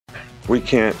we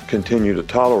can't continue to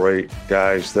tolerate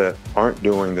guys that aren't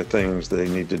doing the things they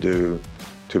need to do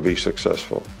to be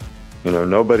successful. You know,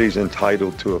 nobody's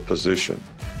entitled to a position.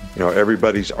 You know,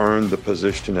 everybody's earned the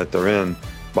position that they're in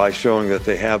by showing that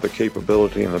they have the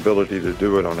capability and ability to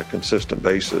do it on a consistent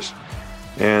basis.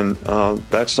 And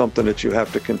that's something that you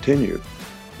have to continue.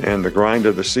 And the grind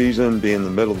of the season, being in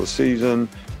the middle of the season,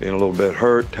 being a little bit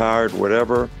hurt, tired,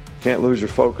 whatever, can't lose your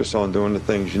focus on doing the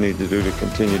things you need to do to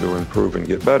continue to improve and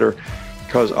get better,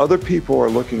 because other people are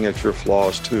looking at your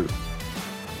flaws too.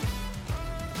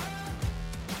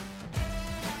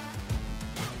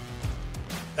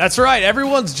 That's right.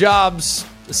 Everyone's job's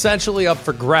essentially up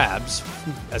for grabs,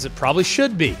 as it probably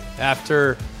should be,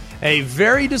 after a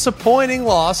very disappointing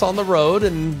loss on the road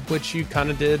in which you kind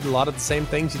of did a lot of the same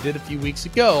things you did a few weeks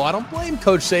ago. I don't blame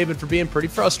Coach Saban for being pretty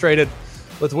frustrated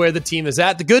with where the team is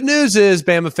at. The good news is,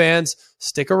 Bama fans,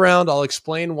 stick around. I'll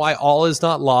explain why all is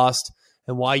not lost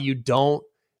and why you don't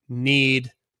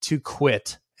need to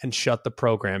quit and shut the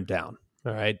program down.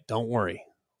 All right, don't worry.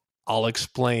 I'll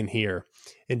explain here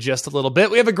in just a little bit.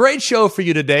 We have a great show for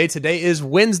you today. Today is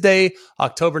Wednesday,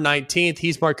 October 19th.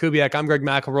 He's Mark Kubiak. I'm Greg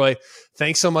McElroy.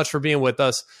 Thanks so much for being with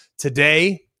us.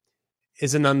 Today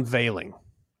is an unveiling.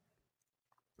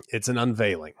 It's an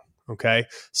unveiling, okay?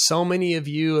 So many of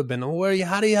you have been,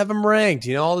 how do you have them ranked?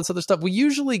 You know, all this other stuff. We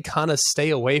usually kind of stay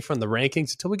away from the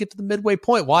rankings until we get to the midway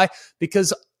point. Why?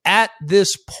 Because at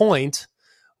this point,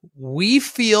 we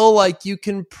feel like you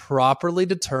can properly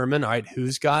determine, all right,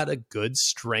 who's got a good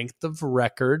strength of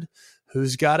record,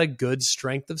 who's got a good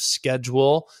strength of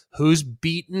schedule, who's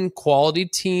beaten quality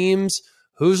teams,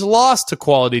 who's lost to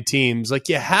quality teams. Like,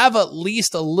 you have at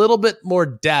least a little bit more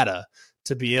data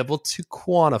to be able to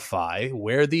quantify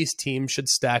where these teams should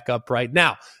stack up right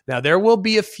now. Now, there will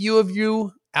be a few of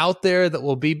you out there that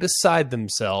will be beside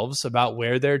themselves about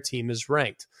where their team is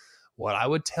ranked. What I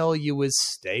would tell you is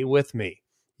stay with me.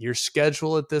 Your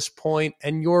schedule at this point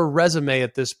and your resume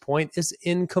at this point is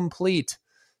incomplete.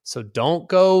 So don't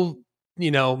go,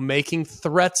 making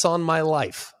threats on my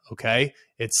life, okay?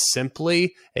 It's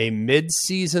simply a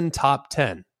mid-season top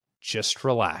 10. Just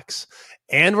relax.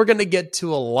 And we're going to get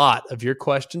to a lot of your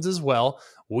questions as well.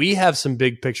 We have some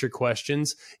big picture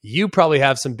questions. You probably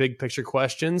have some big picture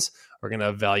questions. We're going to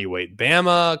evaluate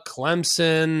Bama,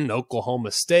 Clemson, Oklahoma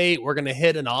State. We're going to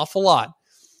hit an awful lot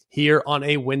here on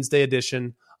a Wednesday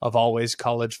edition of Always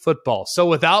College Football. So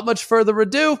without much further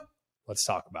ado, let's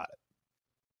talk about it.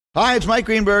 Hi, it's Mike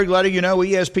Greenberg letting you know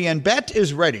ESPN Bet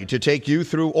is ready to take you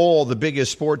through all the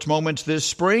biggest sports moments this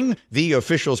spring. The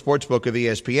official sportsbook of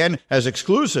ESPN has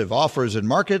exclusive offers and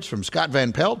markets from Scott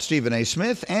Van Pelt, Stephen A.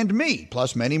 Smith, and me,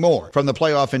 plus many more. From the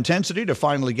playoff intensity to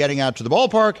finally getting out to the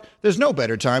ballpark, there's no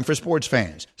better time for sports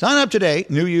fans. Sign up today.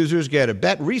 New users get a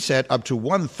bet reset up to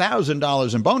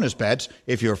 $1,000 in bonus bets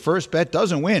if your first bet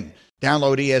doesn't win.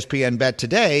 Download ESPN Bet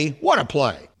today. What a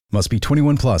play. Must be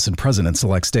 21 plus and present in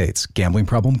select states. Gambling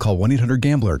problem? Call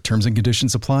 1-800-GAMBLER. Terms and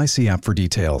conditions apply. See app for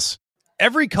details.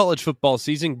 Every college football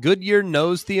season, Goodyear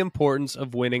knows the importance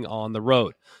of winning on the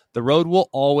road. The road will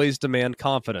always demand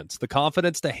confidence. The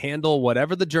confidence to handle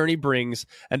whatever the journey brings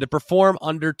and to perform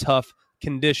under tough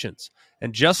conditions.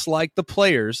 And just like the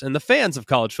players and the fans of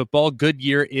college football,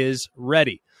 Goodyear is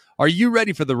ready. Are you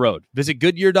ready for the road? Visit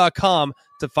Goodyear.com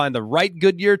to find the right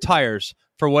Goodyear tires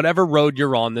for whatever road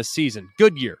you're on this season.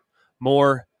 Goodyear,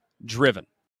 more driven.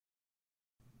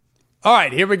 All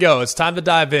right, here we go. It's time to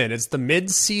dive in. It's the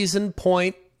mid-season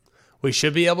point. We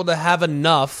should be able to have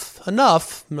enough, I'm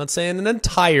not saying an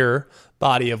entire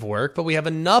body of work, but we have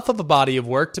enough of a body of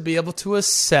work to be able to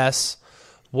assess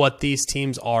what these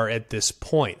teams are at this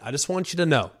point. I just want you to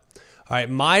know. All right,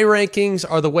 my rankings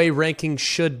are the way rankings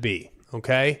should be,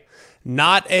 okay?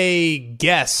 Not a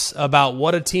guess about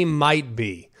what a team might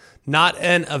be. Not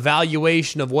an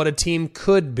evaluation of what a team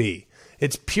could be.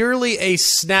 It's purely a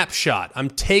snapshot. I'm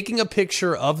taking a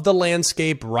picture of the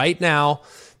landscape right now,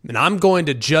 and I'm going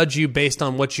to judge you based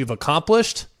on what you've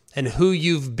accomplished and who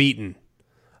you've beaten.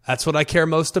 That's what I care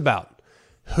most about.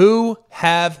 Who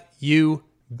have you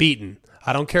beaten?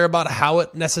 I don't care about how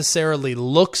it necessarily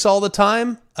looks all the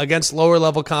time against lower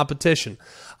level competition.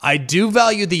 I do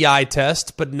value the eye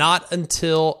test, but not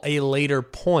until a later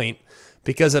point,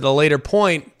 because at a later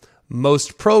point,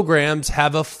 most programs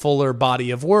have a fuller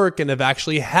body of work and have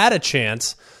actually had a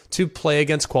chance to play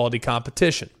against quality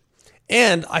competition.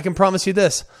 And I can promise you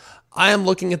this, I am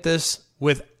looking at this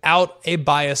without a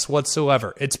bias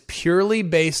whatsoever. It's purely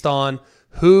based on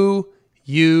who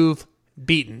you've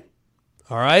beaten.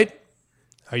 All right?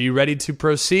 Are you ready to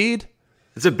proceed?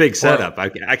 It's a big setup.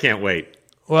 I can't wait.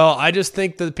 Well, I just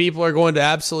think that people are going to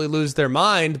absolutely lose their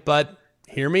mind, but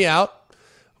hear me out.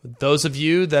 Those of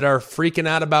you that are freaking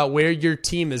out about where your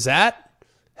team is at,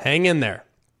 hang in there.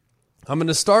 I'm going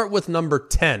to start with number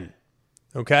 10,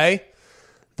 okay?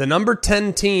 The number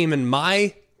 10 team in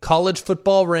my college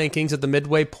football rankings at the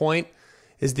midway point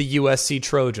is the USC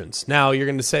Trojans. Now, you're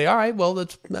going to say, all right, well,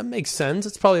 that makes sense.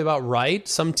 It's probably about right.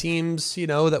 Some teams,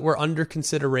 that were under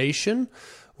consideration.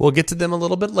 We'll get to them a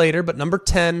little bit later, but number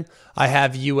 10, I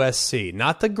have USC.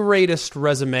 Not the greatest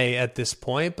resume at this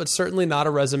point, but certainly not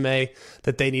a resume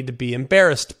that they need to be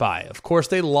embarrassed by. Of course,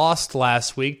 they lost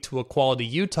last week to a quality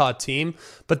Utah team,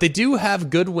 but they do have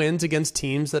good wins against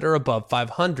teams that are above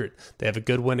 500. They have a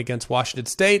good win against Washington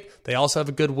State. They also have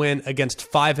a good win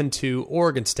against 5-2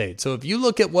 Oregon State. So if you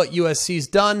look at what USC's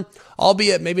done,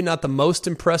 albeit maybe not the most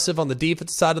impressive on the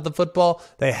defense side of the football,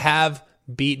 they have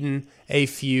beaten a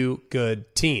few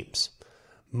good teams.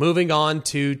 Moving on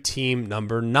to team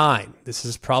number 9. This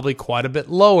is probably quite a bit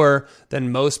lower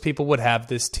than most people would have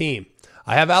this team.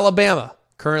 I have Alabama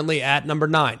currently at number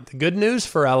 9. The good news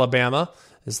for Alabama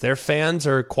is their fans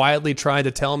are quietly trying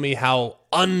to tell me how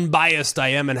unbiased I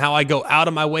am and how I go out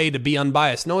of my way to be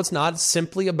unbiased. No, it's not. It's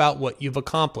simply about what you've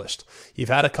accomplished. You've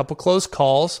had a couple close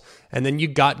calls, and then you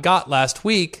got last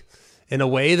week in a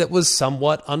way that was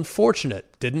somewhat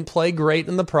unfortunate. Didn't play great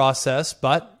in the process,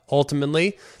 but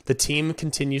ultimately the team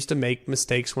continues to make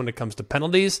mistakes when it comes to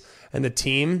penalties, and the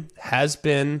team has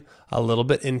been a little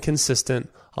bit inconsistent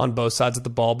on both sides of the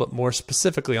ball, but more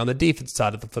specifically on the defense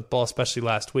side of the football, especially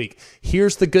last week.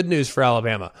 Here's the good news for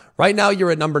Alabama. Right now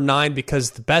you're at number 9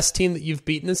 because the best team that you've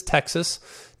beaten is Texas.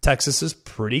 Texas is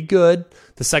pretty good.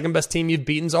 The second best team you've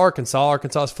beaten is Arkansas.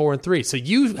 Arkansas is 4-3. So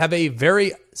you have a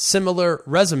very similar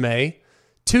resume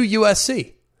to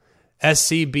USC.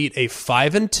 SC beat a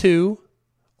 5-2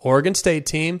 Oregon State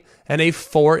team and a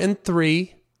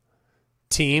 4-3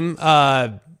 team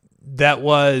that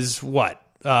was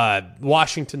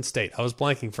Washington State. I was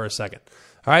blanking for a second.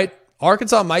 All right,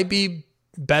 Arkansas might be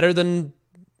better than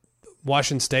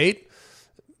Washington State.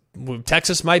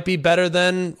 Texas might be better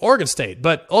than Oregon State,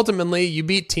 but ultimately you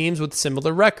beat teams with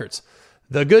similar records.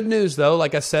 The good news, though,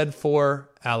 like I said, for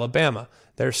Alabama,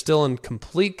 they're still in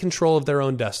complete control of their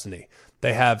own destiny.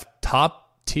 They have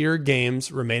top-tier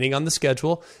games remaining on the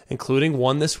schedule, including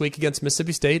one this week against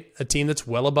Mississippi State, a team that's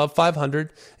well above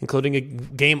 500, including a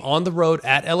game on the road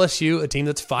at LSU, a team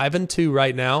that's 5-2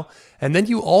 right now. And then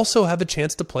you also have a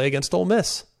chance to play against Ole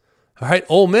Miss. All right,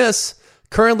 Ole Miss,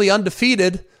 currently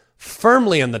undefeated,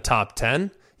 firmly in the top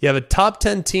 10. You have a top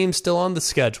 10 team still on the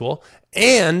schedule,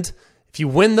 and if you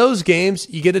win those games,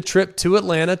 you get a trip to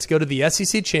Atlanta to go to the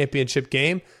SEC championship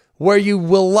game, where you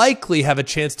will likely have a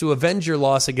chance to avenge your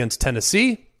loss against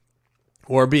Tennessee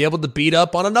or be able to beat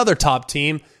up on another top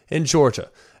team in Georgia.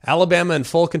 Alabama in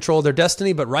full control of their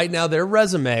destiny, but right now their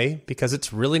resume, because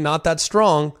it's really not that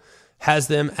strong, has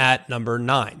them at number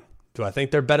 9. Do I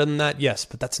think they're better than that? Yes,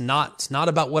 but it's not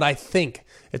about what I think.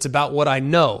 It's about what I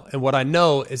know, and what I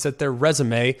know is that their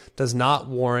resume does not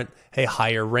warrant a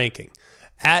higher ranking.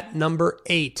 At number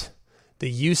 8,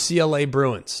 the UCLA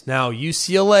Bruins. Now,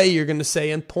 UCLA, you're going to say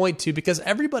and point to because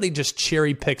everybody just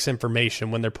cherry picks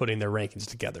information when they're putting their rankings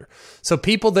together. So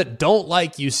people that don't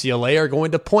like UCLA are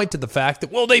going to point to the fact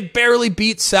that, well, they barely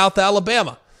beat South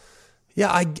Alabama.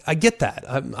 Yeah, I get that.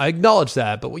 I acknowledge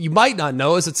that. But what you might not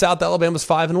know is that South Alabama's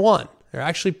 5-1. They're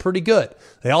actually pretty good.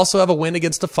 They also have a win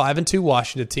against a 5-2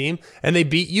 Washington team, and they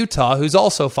beat Utah, who's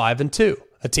also 5-2,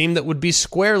 a team that would be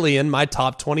squarely in my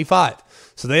top 25.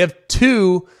 So they have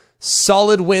 2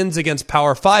 solid wins against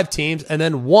Power 5 teams and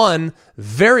then 1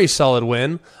 very solid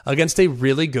win against a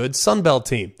really good Sun Belt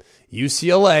team.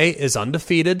 UCLA is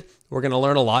undefeated. We're going to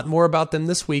learn a lot more about them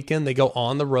this weekend. They go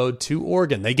on the road to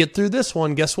Oregon. They get through this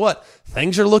one. Guess what?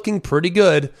 Things are looking pretty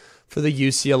good for the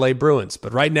UCLA Bruins.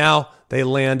 But right now, they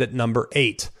land at number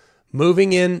 8.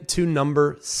 Moving into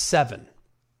number 7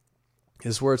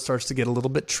 is where it starts to get a little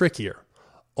bit trickier.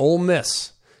 Ole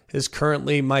Miss is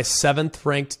currently my 7th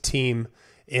ranked team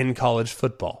in college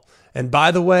football. And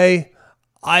by the way,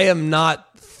 I am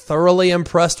not thoroughly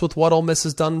impressed with what Ole Miss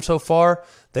has done so far.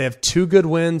 They have 2 good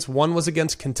wins. One was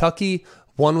against Kentucky.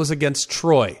 One was against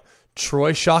Troy.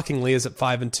 Troy, shockingly, is at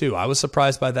 5-2. I was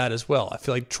surprised by that as well. I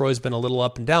feel like Troy's been a little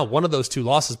up and down. One of those 2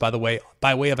 losses, by the way,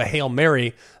 by way of a Hail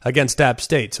Mary against App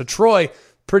State. So Troy,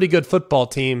 pretty good football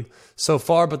team so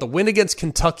far, but the win against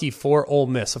Kentucky for Ole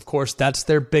Miss, of course, that's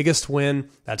their biggest win.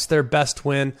 That's their best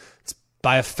win. It's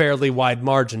by a fairly wide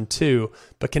margin, too.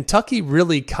 But Kentucky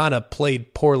really kind of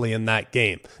played poorly in that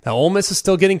game. Now, Ole Miss is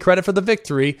still getting credit for the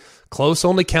victory. Close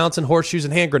only counts in horseshoes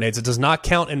and hand grenades. It does not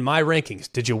count in my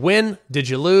rankings. Did you win? Did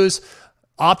you lose?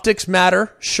 Optics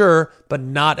matter, sure, but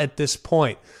not at this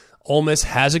point. Ole Miss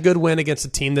has a good win against a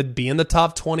team that'd be in the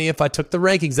top 20 if I took the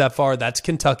rankings that far. That's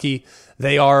Kentucky.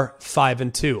 They are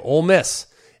 5-2. Ole Miss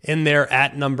in there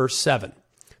at number 7.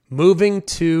 Moving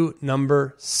to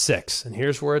number 6. And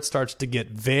here's where it starts to get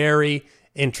very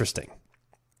interesting.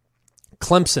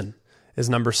 Clemson is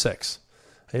number 6.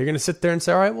 You're going to sit there and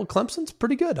say, all right, well, Clemson's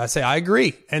pretty good. I say, I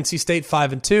agree. NC State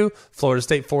 5-2, Florida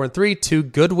State 4-3, 2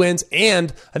 good wins.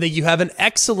 And I think you have an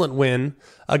excellent win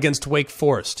against Wake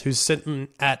Forest, who's sitting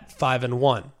at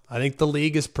 5-1. I think the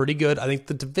league is pretty good. I think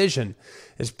the division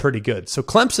is pretty good. So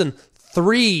Clemson,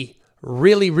 3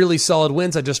 really, really solid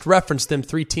wins. I just referenced them.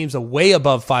 3 teams way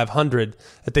above 500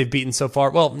 that they've beaten so far.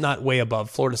 Well, not way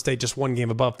above. Florida State just 1 game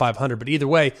above 500. But either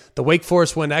way, the Wake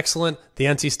Forest win, excellent. The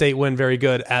NC State win, very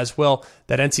good as well.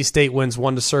 That NC State win's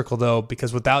one to circle, though,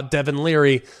 because without Devin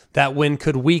Leary, that win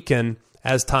could weaken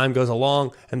as time goes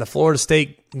along. And the Florida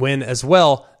State win as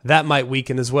well, that might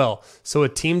weaken as well. So a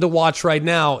team to watch right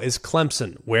now is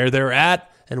Clemson, where they're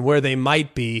at and where they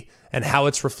might be, and how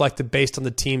it's reflected based on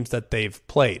the teams that they've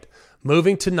played.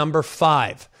 Moving to number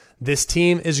 5, this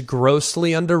team is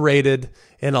grossly underrated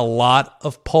in a lot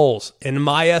of polls. In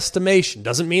my estimation,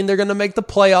 doesn't mean they're going to make the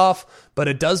playoff, but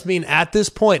it does mean at this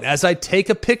point, as I take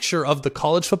a picture of the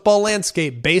college football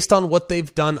landscape based on what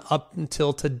they've done up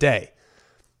until today,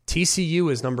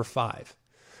 TCU is number 5.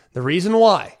 The reason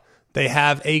why, they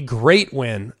have a great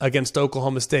win against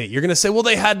Oklahoma State. You're going to say, well,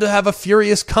 they had to have a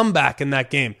furious comeback in that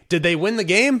game. Did they win the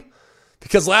game?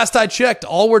 Because last I checked,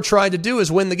 all we're trying to do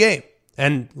is win the game.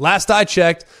 And last I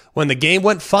checked, when the game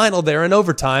went final there in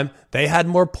overtime, they had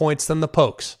more points than the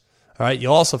Pokes. All right,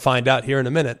 you'll also find out here in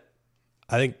a minute.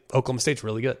 I think Oklahoma State's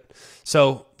really good.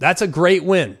 So that's a great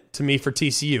win to me for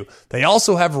TCU. They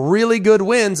also have really good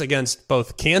wins against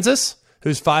both Kansas,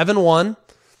 who's 5-1,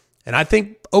 and I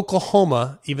think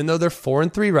Oklahoma, even though they're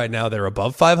 4-3 right now, they're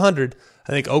above 500.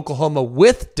 I think Oklahoma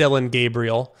with Dylan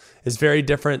Gabriel is very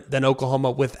different than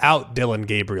Oklahoma without Dylan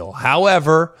Gabriel.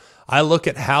 However, I look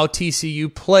at how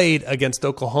TCU played against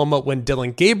Oklahoma when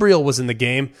Dylan Gabriel was in the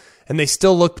game, and they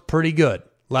still looked pretty good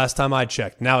last time I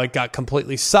checked. Now it got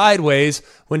completely sideways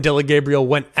when Dylan Gabriel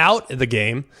went out of the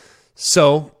game.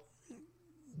 So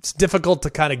it's difficult to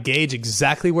kind of gauge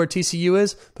exactly where TCU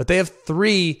is, but they have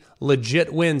 3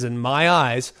 legit wins in my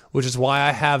eyes, which is why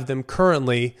I have them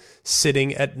currently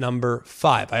sitting at number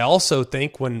 5. I also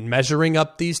think when measuring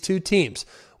up these 2 teams,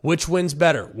 which wins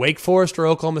better, Wake Forest or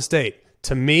Oklahoma State?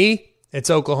 To me,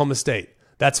 it's Oklahoma State.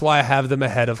 That's why I have them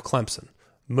ahead of Clemson.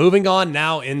 Moving on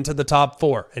now into the top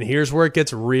 4. And here's where it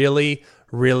gets really,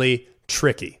 really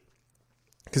tricky.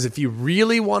 Because if you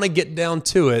really want to get down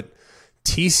to it,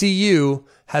 TCU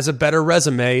has a better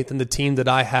resume than the team that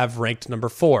I have ranked number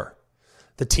 4.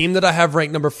 The team that I have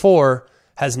ranked number 4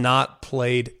 has not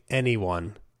played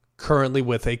anyone currently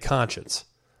with a conscience.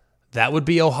 That would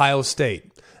be Ohio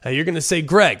State. Now you're going to say,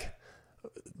 Greg,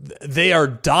 they are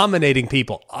dominating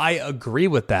people. I agree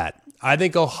with that. I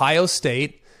think Ohio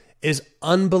State is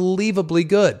unbelievably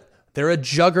good. They're a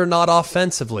juggernaut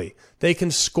offensively. They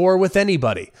can score with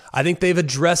anybody. I think they've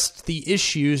addressed the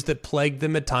issues that plagued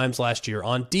them at times last year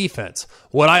on defense.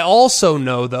 What I also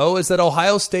know, though, is that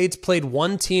Ohio State's played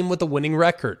one team with a winning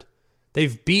record.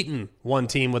 They've beaten one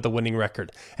team with a winning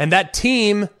record. And that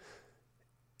team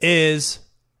is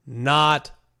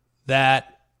not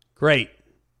that great.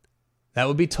 That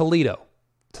would be Toledo.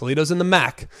 Toledo's in the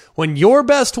MAC. When your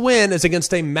best win is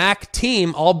against a MAC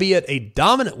team, albeit a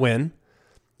dominant win,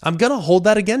 I'm going to hold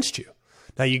that against you.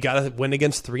 Now, you got to win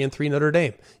against 3-3 Notre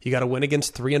Dame. You got to win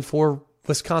against 3-4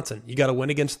 Wisconsin. You got to win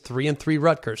against 3-3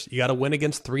 Rutgers. You got to win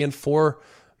against 3-4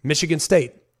 Michigan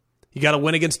State. You got to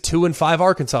win against 2-5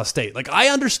 Arkansas State. Like, I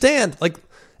understand. Like,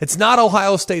 it's not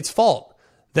Ohio State's fault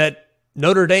that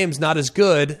Notre Dame's not as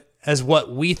good as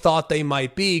what we thought they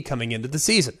might be coming into the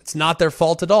season. It's not their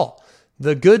fault at all.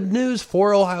 The good news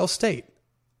for Ohio State,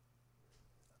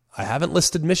 I haven't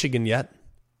listed Michigan yet.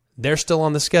 They're still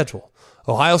on the schedule.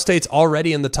 Ohio State's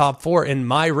already in the top 4 in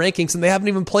my rankings, and they haven't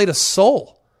even played a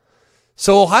soul.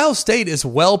 So Ohio State is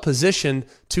well positioned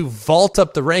to vault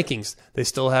up the rankings. They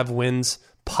still have wins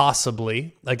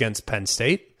possibly against Penn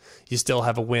State. You still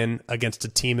have a win against a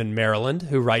team in Maryland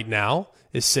who right now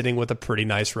is sitting with a pretty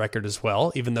nice record as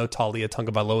well, even though Talia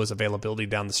Tagovailoa's availability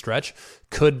down the stretch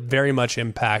could very much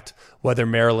impact whether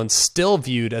Maryland's still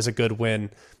viewed as a good win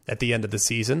at the end of the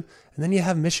season. And then you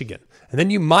have Michigan. And then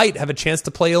you might have a chance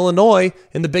to play Illinois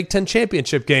in the Big Ten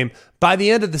championship game. By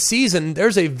the end of the season,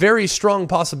 there's a very strong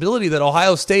possibility that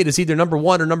Ohio State is either number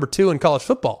 1 or number 2 in college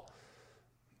football.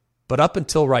 But up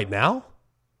until right now,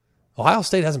 Ohio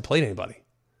State hasn't played anybody.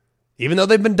 Even though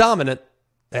they've been dominant,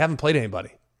 they haven't played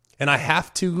anybody. And I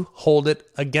have to hold it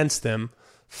against them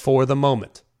for the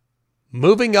moment.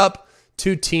 Moving up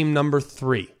to team number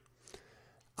 3.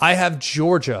 I have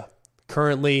Georgia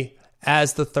currently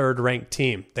as the third-ranked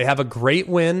team. They have a great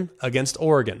win against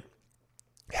Oregon.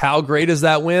 How great is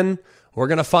that win? We're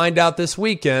going to find out this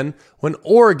weekend when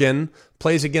Oregon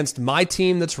plays against my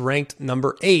team that's ranked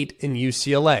number 8 in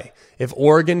UCLA. If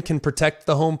Oregon can protect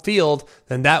the home field,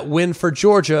 then that win for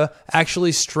Georgia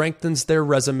actually strengthens their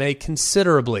resume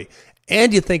considerably.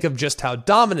 And you think of just how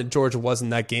dominant Georgia was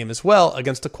in that game as well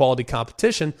against a quality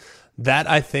competition. That,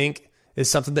 I think, is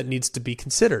something that needs to be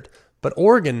considered. But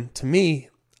Oregon, to me,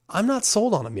 I'm not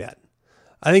sold on them yet.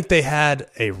 I think they had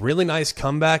a really nice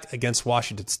comeback against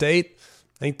Washington State.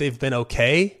 I think they've been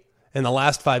okay in the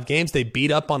last 5 games. They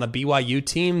beat up on a BYU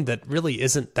team that really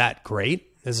isn't that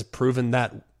great. Has proven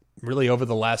that really over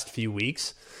the last few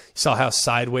weeks. You saw how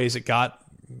sideways it got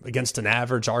against an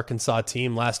average Arkansas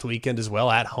team last weekend as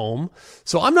well at home.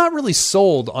 So I'm not really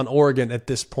sold on Oregon at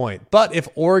this point. But if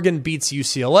Oregon beats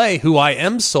UCLA, who I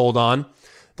am sold on,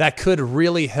 that could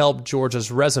really help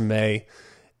Georgia's resume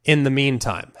in the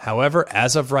meantime. However,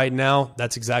 as of right now,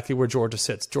 that's exactly where Georgia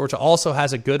sits. Georgia also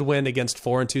has a good win against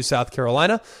 4-2 South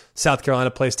Carolina. South Carolina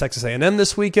plays Texas A&M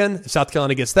this weekend. If South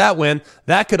Carolina gets that win,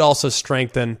 that could also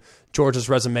strengthen Georgia's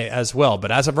resume as well.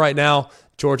 But as of right now,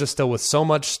 Georgia still with so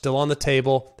much still on the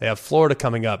table. They have Florida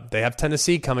coming up. They have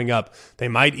Tennessee coming up. They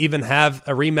might even have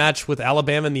a rematch with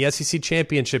Alabama in the SEC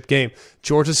championship game.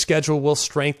 Georgia's schedule will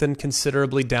strengthen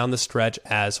considerably down the stretch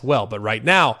as well. But right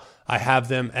now, I have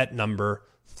them at number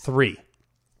 3.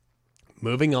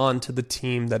 Moving on to the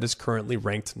team that is currently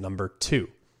ranked number 2.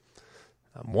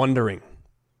 I'm wondering,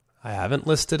 I haven't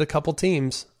listed a couple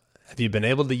teams. Have you been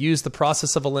able to use the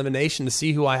process of elimination to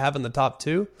see who I have in the top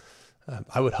 2?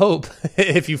 I would hope.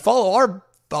 If you follow our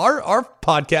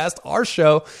podcast, our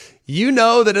show, you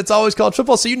know that it's always college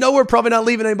football, so you know we're probably not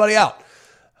leaving anybody out.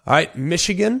 All right,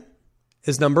 Michigan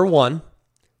is number 1.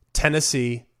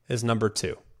 Tennessee is number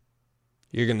 2.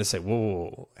 You're going to say,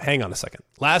 whoa, hang on a second.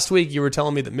 Last week, you were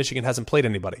telling me that Michigan hasn't played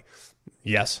anybody.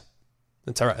 Yes,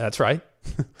 that's all right. That's right.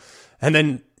 And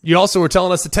then you also were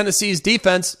telling us that Tennessee's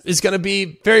defense is going to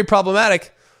be very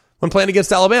problematic when playing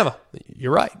against Alabama.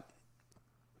 You're right.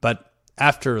 But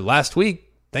after last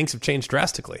week, things have changed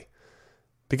drastically.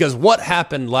 Because what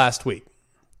happened last week?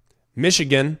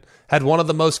 Michigan had one of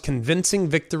the most convincing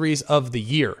victories of the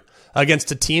year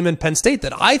against a team in Penn State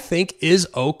that I think is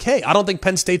okay. I don't think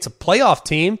Penn State's a playoff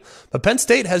team, but Penn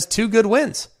State has 2 good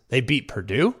wins. They beat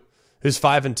Purdue, who's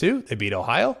 5-2. They beat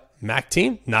Ohio, MAC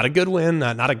team. Not a good win,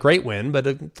 not a great win, but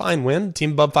a fine win.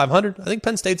 Team above 500. I think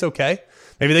Penn State's okay.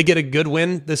 Maybe they get a good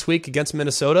win this week against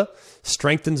Minnesota.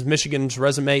 Strengthens Michigan's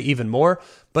resume even more.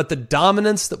 But the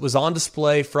dominance that was on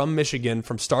display from Michigan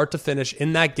from start to finish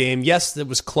in that game, yes, it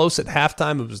was close at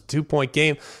halftime. It was a 2-point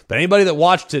game. But anybody that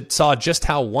watched it saw just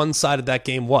how one-sided that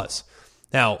game was.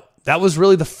 Now, that was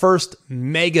really the first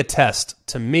mega test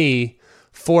to me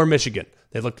for Michigan.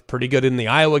 They looked pretty good in the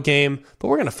Iowa game, but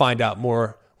we're going to find out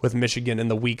more with Michigan in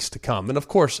the weeks to come. And of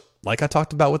course, like I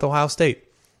talked about with Ohio State,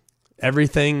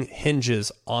 everything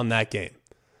hinges on that game.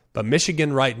 But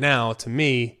Michigan right now, to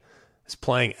me, is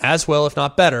playing as well, if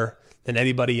not better, than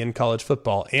anybody in college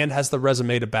football and has the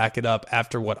resume to back it up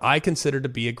after what I consider to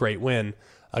be a great win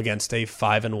against a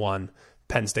 5-1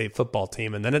 Penn State football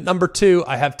team. And then at number 2,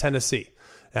 I have Tennessee.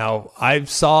 Now, I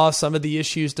saw some of the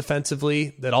issues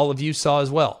defensively that all of you saw as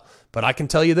well. But I can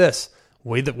tell you this,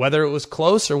 whether it was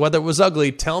close or whether it was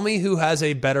ugly, tell me who has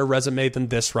a better resume than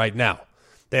this right now.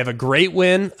 They have a great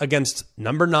win against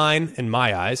number 9, in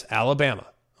my eyes, Alabama.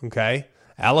 Okay?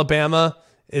 Alabama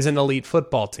is an elite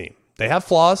football team. They have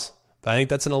flaws, but I think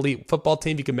that's an elite football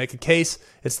team. You can make a case.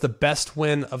 It's the best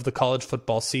win of the college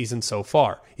football season so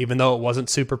far. Even though it wasn't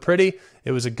super pretty,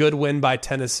 it was a good win by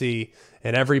Tennessee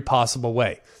in every possible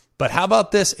way. But how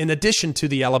about this in addition to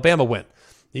the Alabama win?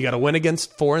 You got to win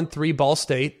against 4-3 Ball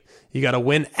State. You got to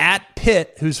win at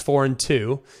Pitt, who's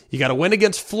 4-2. You got to win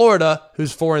against Florida,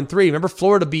 who's 4-3. Remember,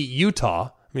 Florida beat Utah.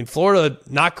 I mean, Florida,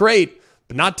 not great,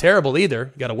 but not terrible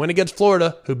either. You got to win against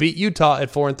Florida, who beat Utah at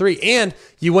 4-3. And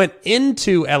you went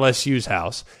into LSU's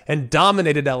house and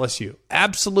dominated LSU.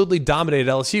 Absolutely dominated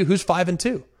LSU, who's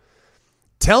 5-2.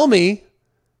 Tell me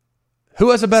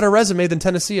who has a better resume than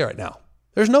Tennessee right now.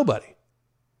 There's nobody.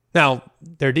 Now,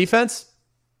 their defense,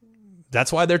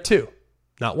 that's why they're 2,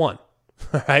 not 1.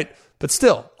 All right. But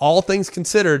still, all things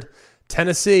considered,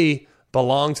 Tennessee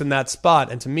belongs in that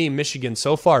spot. And to me, Michigan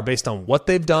so far, based on what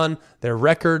they've done, their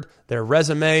record, their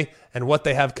resume, and what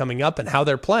they have coming up and how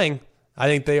they're playing, I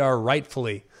think they are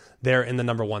rightfully there in the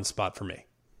number 1 spot for me.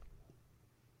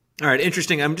 All right,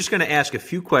 interesting. I'm just going to ask a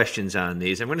few questions on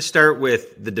these. I'm going to start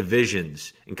with the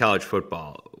divisions in college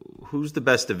football. Who's the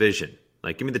best division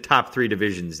Like, give me the top 3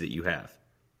 divisions that you have.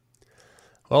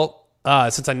 Well,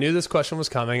 since I knew this question was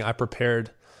coming, I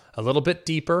prepared a little bit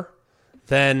deeper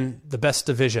than the best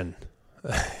division.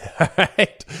 All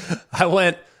right. I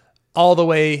went all the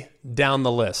way down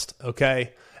the list,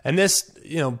 okay? And this,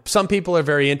 some people are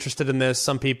very interested in this.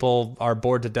 Some people are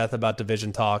bored to death about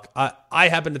division talk. I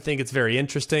happen to think it's very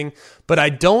interesting, but I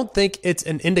don't think it's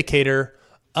an indicator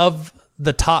of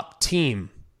the top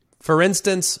team. For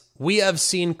instance, we have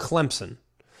seen Clemson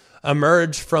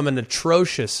emerge from an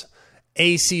atrocious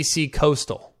ACC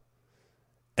Coastal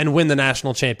and win the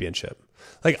national championship.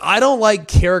 Like, I don't like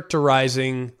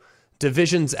characterizing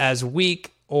divisions as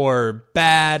weak or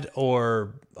bad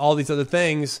or all these other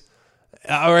things.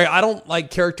 All right, I don't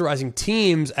like characterizing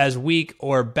teams as weak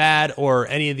or bad or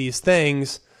any of these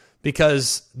things,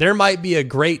 because there might be a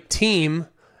great team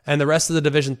and the rest of the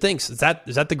division thinks, is that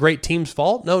the great team's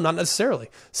fault? No, not necessarily.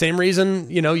 Same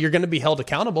reason, you're going to be held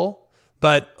accountable.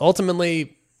 But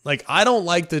ultimately, like, I don't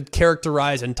like to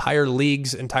characterize entire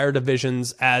leagues, entire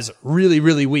divisions as really,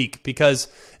 really weak, because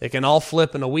it can all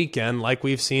flip in a weekend, like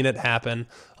we've seen it happen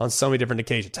on so many different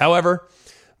occasions. However,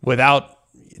 without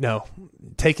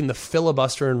taking the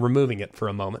filibuster and removing it for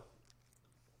a moment,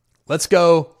 let's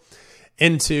go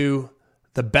into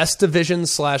the best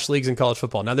divisions / leagues in college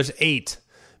football. Now, there's 8,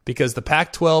 because the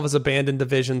Pac-12 has abandoned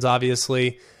divisions,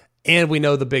 obviously, and we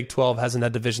know the Big 12 hasn't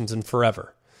had divisions in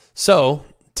forever. So,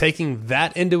 taking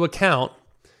that into account,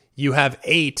 you have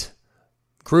 8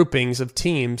 groupings of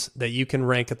teams that you can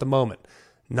rank at the moment.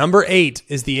 Number 8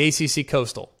 is the ACC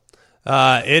Coastal.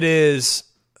 It is,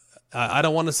 I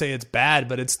don't want to say it's bad,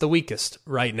 but it's the weakest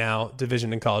right now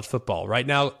division in college football. Right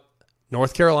now,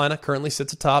 North Carolina currently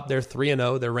sits atop. They're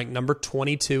 3-0. They're ranked number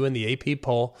 22 in the AP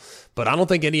poll. But I don't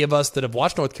think any of us that have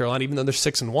watched North Carolina, even though they're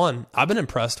 6-1, I've been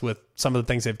impressed with some of the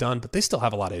things they've done, but they still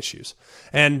have a lot of issues.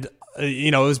 And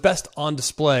it was best on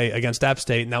display against App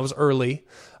State, and that was early.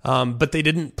 But they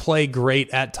didn't play great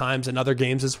at times in other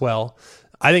games as well.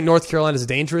 I think North Carolina is a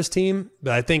dangerous team,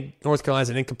 but I think North Carolina is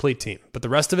an incomplete team. But the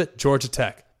rest of it, Georgia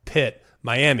Tech, Pitt,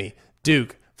 Miami,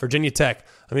 Duke, Virginia Tech.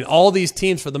 I mean, all these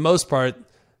teams, for the most part,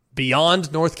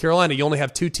 beyond North Carolina, you only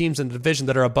have 2 teams in the division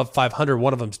that are above 500.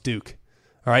 One of them's Duke,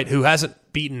 all right, who hasn't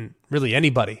beaten really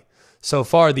anybody so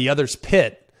far. The other's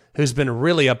Pitt, who's been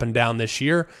really up and down this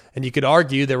year. And you could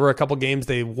argue there were a couple games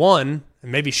they won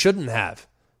and maybe shouldn't have.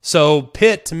 So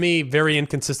Pitt, to me, very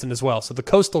inconsistent as well. So the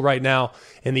Coastal right now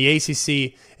in the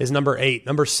ACC is number 8.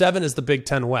 Number 7 is the Big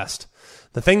Ten West.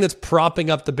 The thing that's propping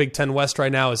up the Big Ten West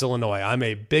right now is Illinois. I'm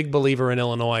a big believer in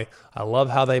Illinois. I love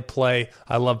how they play.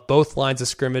 I love both lines of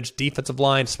scrimmage, defensive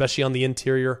line, especially on the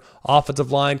interior,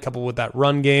 offensive line, coupled with that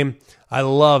run game. I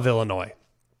love Illinois.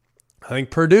 I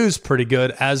think Purdue's pretty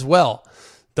good as well.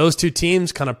 Those 2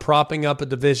 teams kind of propping up a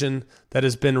division that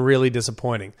has been really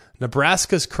disappointing.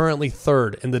 Nebraska's currently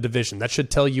 3rd in the division. That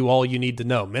should tell you all you need to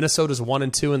know. Minnesota's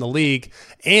 1-2 in the league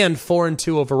and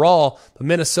 4-2 overall, but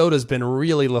Minnesota's been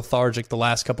really lethargic the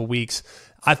last couple weeks.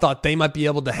 I thought they might be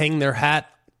able to hang their hat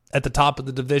at the top of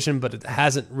the division, but it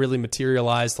hasn't really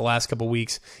materialized the last couple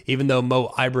weeks. Even though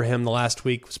Mo Ibrahim the last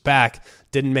week was back,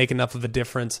 didn't make enough of a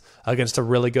difference against a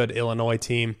really good Illinois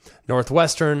team.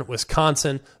 Northwestern,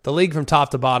 Wisconsin, the league from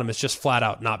top to bottom is just flat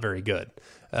out not very good.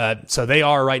 So they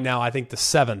are right now, I think, the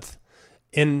 7th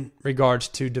in regards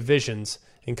to divisions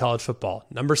in college football.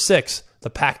 Number 6, the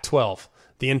Pac-12,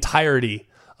 the entirety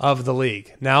of the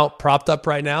league. Now propped up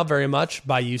right now very much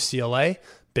by UCLA.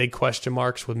 Big question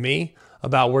marks with me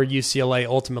about where UCLA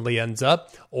ultimately ends up.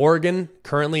 Oregon,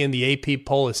 currently in the AP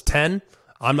poll, is 10.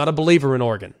 I'm not a believer in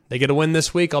Oregon. They get a win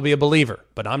this week, I'll be a believer.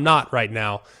 But I'm not right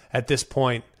now at this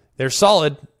point. They're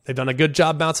solid. They've done a good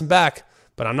job bouncing back,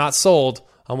 but I'm not sold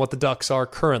on what the Ducks are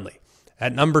currently.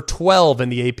 At number 12 in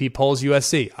the AP polls,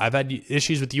 USC. I've had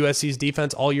issues with USC's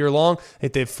defense all year long. I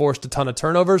think they've forced a ton of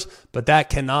turnovers, but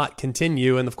that cannot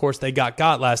continue. And, of course, they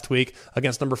got last week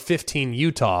against number 15,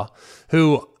 Utah,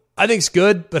 who I think is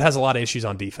good, but has a lot of issues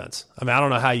on defense. I mean, I don't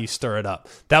know how you stir it up.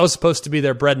 That was supposed to be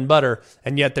their bread and butter,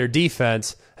 and yet their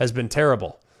defense has been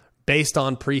terrible based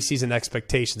on preseason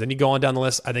expectations. And you go on down the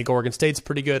list, I think Oregon State's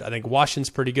pretty good. I think Washington's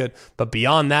pretty good. But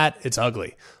beyond that, it's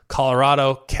ugly.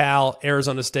 Colorado, Cal,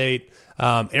 Arizona State,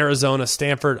 Arizona,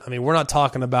 Stanford. I mean, we're not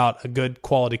talking about a good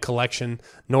quality collection,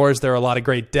 nor is there a lot of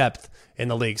great depth in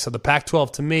the league. So the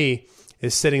Pac-12, to me,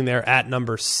 is sitting there at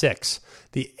number 6.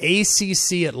 The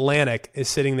ACC Atlantic is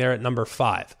sitting there at number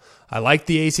 5. I like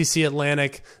the ACC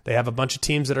Atlantic. They have a bunch of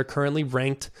teams that are currently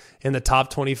ranked in the top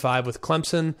 25 with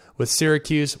Clemson, with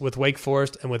Syracuse, with Wake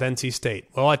Forest, and with NC State.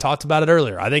 Well, I talked about it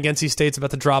earlier. I think NC State's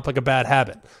about to drop like a bad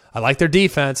habit. I like their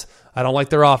defense. I don't like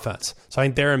their offense. So I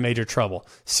think they're in major trouble.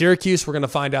 Syracuse, we're going to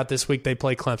find out this week they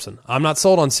play Clemson. I'm not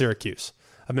sold on Syracuse.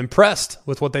 I'm impressed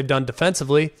with what they've done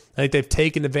defensively. I think they've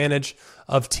taken advantage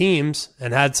of teams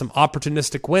and had some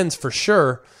opportunistic wins for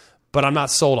sure, but I'm not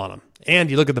sold on them.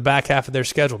 And you look at the back half of their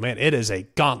schedule, man, it is a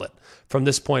gauntlet from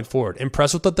this point forward.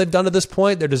 Impressed with what they've done to this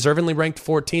point. They're deservingly ranked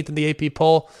 14th in the AP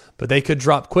poll, but they could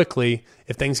drop quickly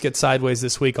if things get sideways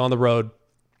this week on the road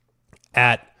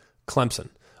at Clemson.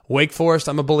 Wake Forest,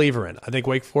 I'm a believer in. I think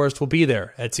Wake Forest will be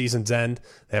there at season's end.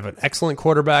 They have an excellent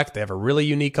quarterback. They have a really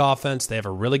unique offense. They have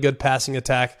a really good passing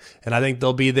attack, and I think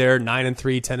they'll be there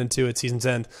 9-3, 10-2 at season's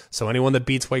end. So anyone that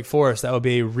beats Wake Forest, that would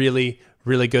be a really,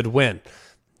 really good win.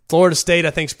 Florida State,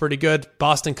 I think, is pretty good.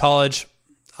 Boston College,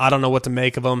 I don't know what to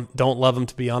make of them. Don't love them,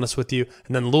 to be honest with you.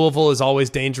 And then Louisville is always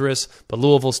dangerous, but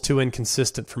Louisville's too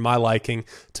inconsistent for my liking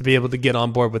to be able to get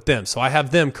on board with them. So I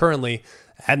have them currently,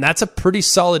 and that's a pretty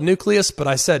solid nucleus, but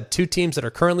I said two teams that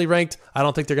are currently ranked. I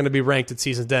don't think they're going to be ranked at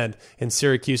season's end in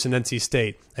Syracuse and NC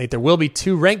State. I think there will be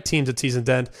two ranked teams at season's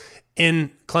end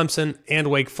in Clemson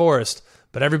and Wake Forest,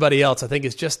 but everybody else I think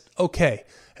is just okay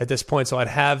at this point. So I'd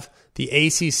have the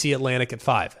ACC Atlantic at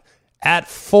 5. At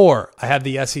 4, I have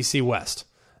the SEC West.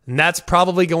 And that's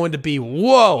probably going to be,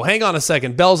 whoa, hang on a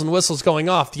second, bells and whistles going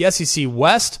off. The SEC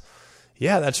West?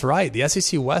 Yeah, that's right. The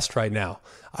SEC West right now.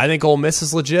 I think Ole Miss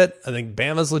is legit. I think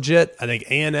Bama's legit. I think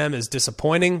A&M is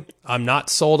disappointing. I'm not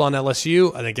sold on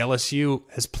LSU. I think LSU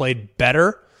has played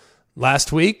better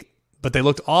last week, but they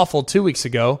looked awful 2 weeks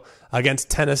ago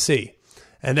against Tennessee.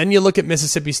 And then you look at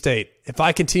Mississippi State. If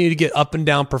I continue to get up and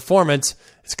down performance,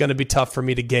 it's going to be tough for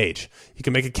me to gauge. You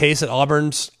can make a case that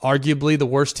Auburn's arguably the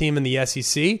worst team in the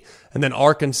SEC, and then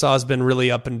Arkansas has been really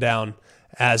up and down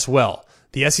as well.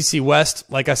 The SEC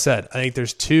West, like I said, I think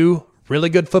there's two really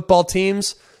good football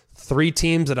teams, 3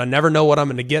 teams that I never know what I'm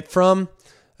going to get from.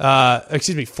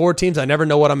 4 teams I never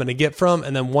know what I'm going to get from,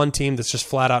 and then 1 team that's just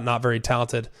flat out not very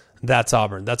talented. That's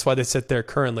Auburn. That's why they sit there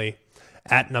currently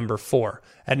at number 4.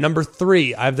 At number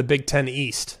 3, I have the Big Ten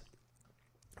East.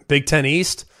 Big Ten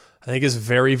East, I think, is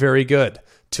very, very good.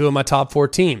 2 of my top 4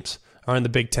 teams are in the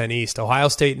Big Ten East, Ohio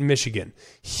State and Michigan.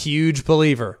 Huge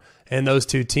believer in those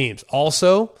 2 teams.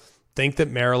 Also, think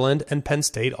that Maryland and Penn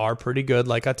State are pretty good,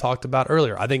 like I talked about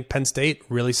earlier. I think Penn State,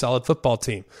 really solid football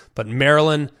team. But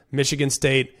Maryland, Michigan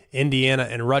State, Indiana,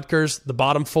 and Rutgers, the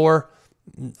bottom 4,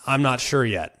 I'm not sure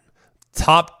yet.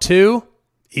 Top 2,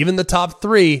 even the top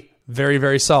 3, very,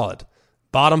 very solid.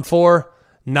 Bottom 4,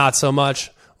 not so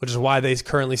much, which is why they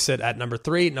currently sit at number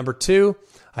 3. Number 2,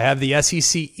 I have the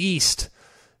SEC East.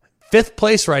 5th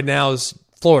place right now is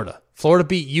Florida. Florida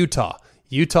beat Utah.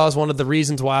 Utah is one of the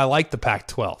reasons why I like the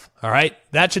Pac-12. All right?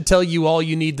 That should tell you all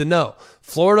you need to know.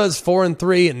 Florida is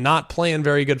 4-3 and not playing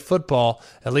very good football,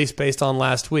 at least based on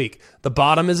last week. The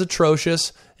bottom is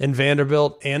atrocious in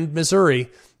Vanderbilt and Missouri,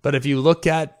 but if you look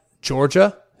at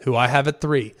Georgia, who I have at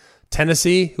 3,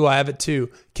 Tennessee, who I have at 2,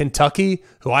 Kentucky,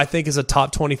 who I think is a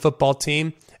top 20 football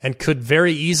team and could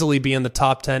very easily be in the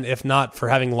top 10, if not for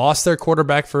having lost their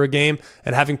quarterback for a game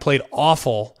and having played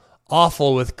awful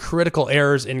with critical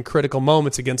errors in critical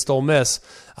moments against Ole Miss.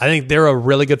 I think they're a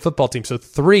really good football team. So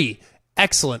 3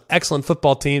 excellent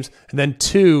football teams, and then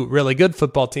 2 really good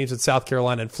football teams in South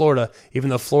Carolina and Florida. Even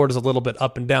though Florida's a little bit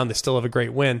up and down, they still have a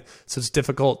great win. So it's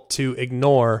difficult to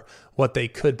ignore what they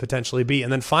could potentially be.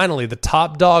 And then finally, the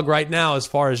top dog right now as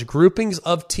far as groupings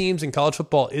of teams in college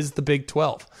football is the Big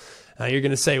 12. Now you're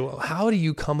going to say, well, how do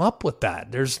you come up with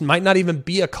that? There's might not even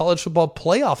be a college football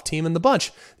playoff team in the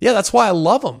bunch. Yeah, that's why I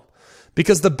love them.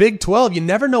 Because the Big 12, you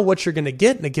never know what you're going to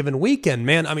get in a given weekend,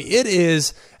 man. I mean, it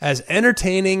is as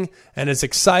entertaining and as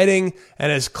exciting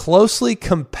and as closely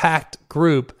compact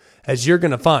group as you're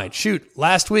going to find. Shoot,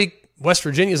 last week, West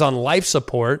Virginia's on life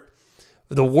support,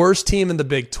 the worst team in the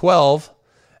Big 12,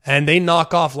 and they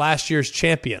knock off last year's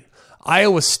champion.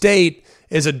 Iowa State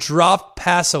is a drop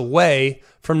pass away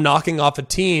from knocking off a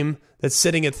team that's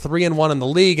sitting at 3-1 in the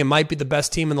league and might be the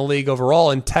best team in the league overall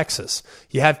in Texas.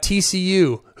 You have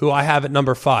TCU, who I have at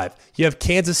number 5. You have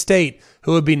Kansas State,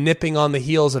 who would be nipping on the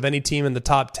heels of any team in the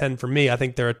top 10 for me. I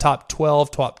think they're a top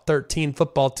 12, top 13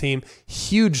 football team.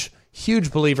 Huge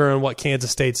believer in what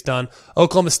Kansas State's done.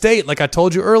 Oklahoma State, like I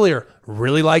told you earlier,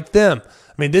 really like them.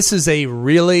 I mean, this is a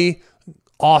really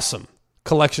awesome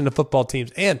collection of football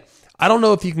teams. And I don't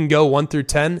know if you can go 1 through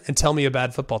 10 and tell me a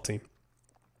bad football team.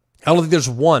 I don't think there's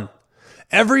one.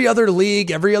 Every other league,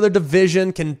 every other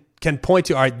division can point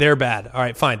to, all right, they're bad. All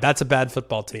right, fine. That's a bad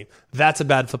football team. That's a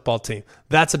bad football team.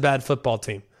 That's a bad football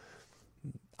team.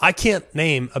 I can't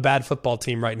name a bad football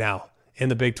team right now in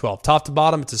the Big 12. Top to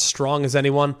bottom, it's as strong as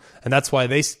anyone, and that's why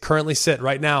they currently sit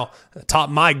right now. Top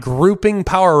my grouping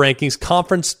power rankings,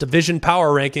 conference division power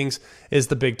rankings, is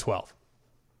the Big 12.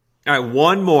 All right,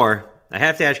 one more. I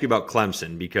have to ask you about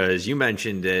Clemson because you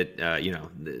mentioned that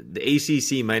the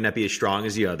ACC might not be as strong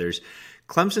as the others.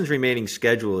 Clemson's remaining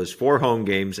schedule is 4 home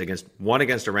games, one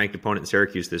against a ranked opponent in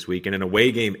Syracuse this week, and an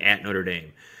away game at Notre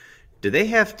Dame. Do they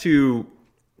have to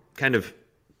kind of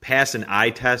pass an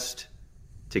eye test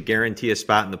to guarantee a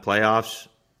spot in the playoffs?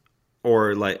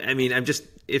 Or what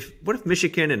if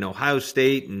Michigan and Ohio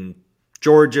State and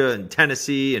Georgia and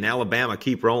Tennessee and Alabama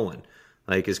keep rolling?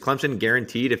 Like, is Clemson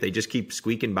guaranteed if they just keep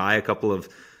squeaking by a couple of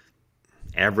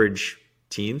average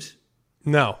teams?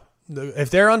 No.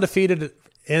 If they're undefeated,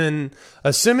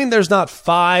 assuming there's not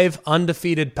 5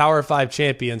 undefeated Power 5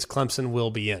 champions, Clemson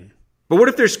will be in. But what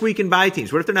if they're squeaking by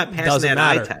teams? What if they're not passing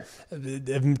eye test?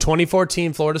 In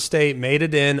 2014, Florida State made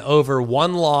it in over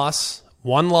one loss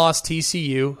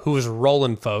TCU, who was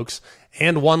rolling folks,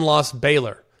 and one loss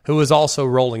Baylor, who was also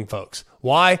rolling folks.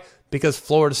 Why? Because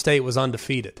Florida State was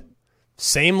undefeated.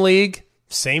 Same league,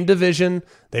 same division.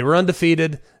 They were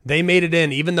undefeated. They made it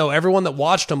in, even though everyone that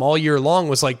watched them all year long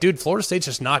was like, dude, Florida State's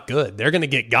just not good. They're going to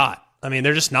get got. I mean,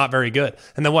 they're just not very good.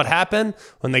 And then what happened?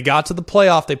 When they got to the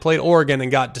playoff, they played Oregon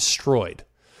and got destroyed.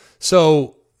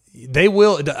 So they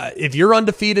will, if you're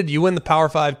undefeated, you win the Power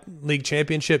 5 league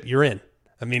championship, you're in.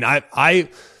 I mean, I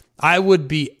would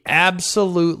be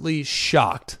absolutely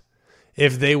shocked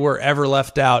if they were ever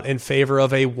left out in favor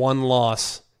of a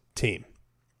one-loss team.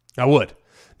 I would.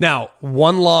 Now,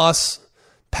 one-loss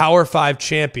Power 5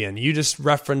 champion. You just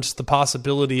referenced the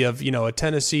possibility of, a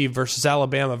Tennessee versus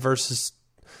Alabama versus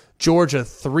Georgia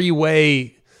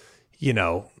three-way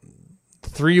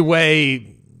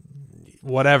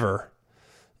whatever.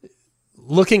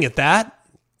 Looking at that,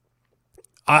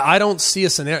 I don't see a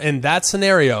scenario in that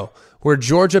scenario where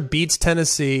Georgia beats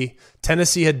Tennessee.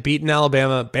 Tennessee had beaten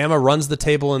Alabama. Bama runs the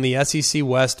table in the SEC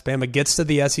West. Bama gets to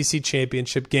the SEC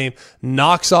championship game,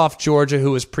 knocks off Georgia, who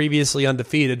was previously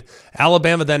undefeated.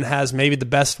 Alabama then has maybe the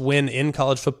best win in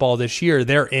college football this year.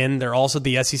 They're in. They're also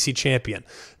the SEC champion.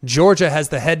 Georgia has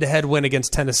the head-to-head win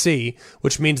against Tennessee,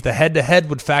 which means the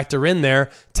head-to-head would factor in there.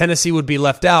 Tennessee would be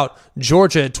left out.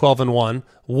 Georgia at 12-1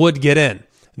 would get in.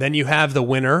 Then you have the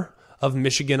winner of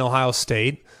Michigan, Ohio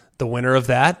State. The winner of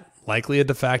that, likely a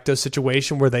de facto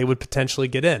situation where they would potentially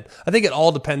get in. I think it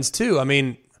all depends, too. I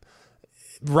mean,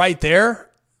 right there,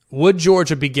 would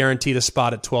Georgia be guaranteed a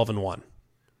spot at 12-1?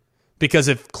 Because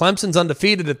if Clemson's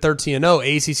undefeated at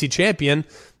 13-0, ACC champion,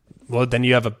 well, then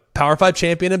you have a Power 5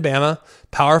 champion in Bama,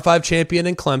 Power 5 champion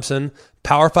in Clemson,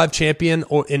 Power 5 champion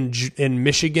or in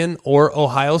Michigan or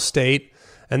Ohio State,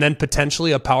 and then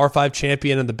potentially a Power 5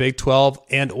 champion in the Big 12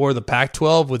 and or the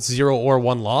Pac-12 with 0 or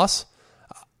 1 loss.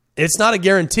 It's not a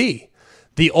guarantee.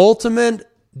 The ultimate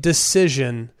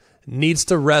decision needs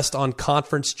to rest on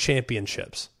conference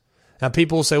championships. Now,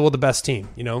 people will say, well, the best team.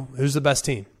 Who's the best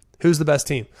team? Who's the best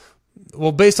team?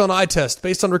 Well, based on eye test,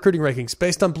 based on recruiting rankings,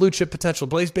 based on blue chip potential,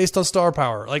 based on star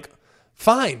power.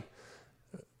 Fine.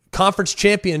 Conference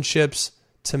championships,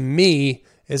 to me,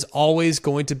 is always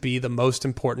going to be the most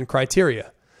important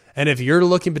criteria. And if you're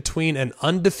looking between an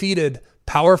undefeated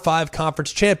Power 5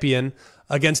 conference champion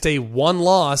against a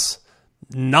one-loss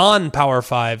non-Power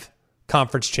 5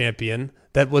 conference champion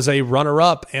that was a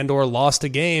runner-up and or lost a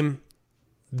game,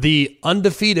 the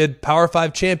undefeated Power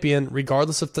 5 champion,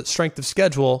 regardless of the strength of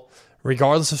schedule,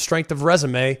 regardless of strength of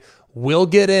resume, will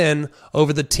get in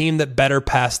over the team that better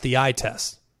passed the eye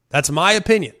test. That's my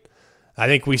opinion. I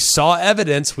think we saw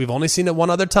evidence. We've only seen it one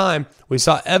other time. We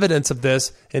saw evidence of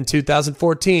this in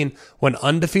 2014 when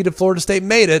undefeated Florida State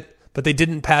made it, but they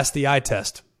didn't pass the eye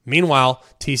test. Meanwhile,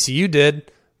 TCU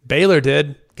did, Baylor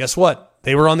did. Guess what?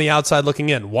 They were on the outside looking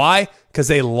in. Why? Because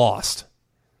they lost.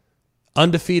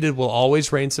 Undefeated will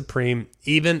always reign supreme,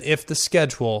 even if the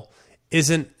schedule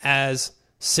isn't as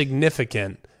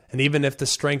significant, and even if the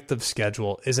strength of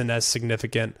schedule isn't as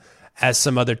significant as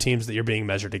some other teams that you're being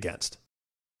measured against.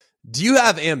 Do you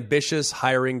have ambitious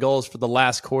hiring goals for the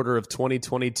last quarter of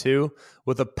 2022?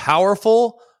 With a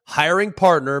powerful hiring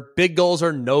partner, big goals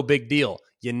are no big deal.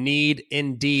 You need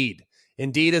Indeed.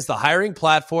 Indeed is the hiring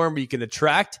platform where you can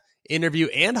attract, interview,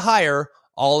 and hire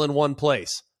all in one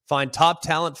place. Find top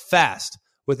talent fast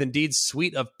with Indeed's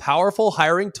suite of powerful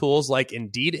hiring tools like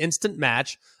Indeed Instant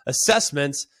Match,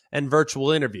 assessments, and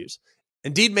virtual interviews.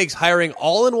 Indeed makes hiring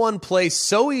all in one place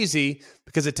so easy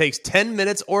because it takes 10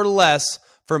 minutes or less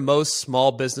for most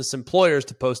small business employers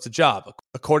to post a job,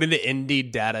 according to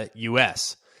Indeed Data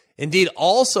US. Indeed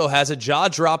also has a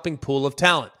jaw-dropping pool of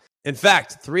talent. In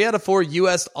fact, 3 out of 4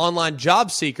 U.S. online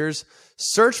job seekers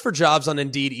search for jobs on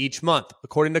Indeed each month,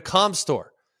 according to Comscore.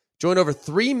 Join over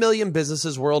 3 million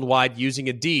businesses worldwide using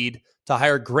Indeed to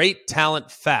hire great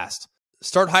talent fast.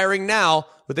 Start hiring now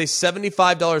with a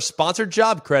 $75 sponsored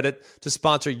job credit to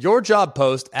sponsor your job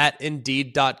post at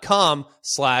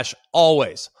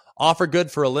Indeed.com/always. Offer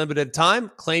good for a limited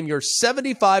time. Claim your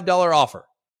 $75 offer.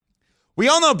 We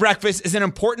all know breakfast is an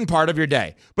important part of your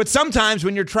day, but sometimes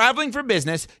when you're traveling for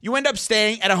business, you end up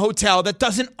staying at a hotel that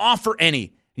doesn't offer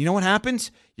any. You know what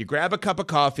happens? You grab a cup of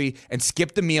coffee and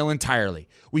skip the meal entirely.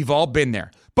 We've all been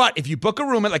there. But if you book a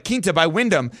room at La Quinta by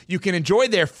Wyndham, you can enjoy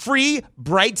their free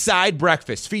Bright Side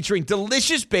breakfast featuring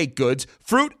delicious baked goods,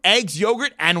 fruit, eggs,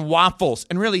 yogurt, and waffles.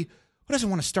 And really, who doesn't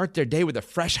want to start their day with a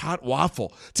fresh hot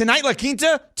waffle? Tonight, La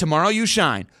Quinta, tomorrow you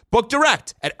shine. Book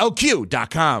direct at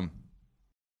lq.com.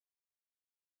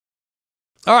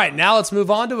 All right, now let's move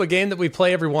on to a game that we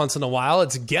play every once in a while.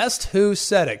 It's Guess Who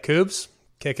Said It, Coops.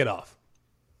 Kick it off.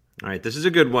 All right, this is a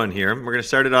good one here. We're going to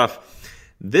start it off.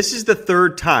 This is the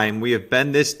third time we have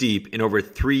been this deep in over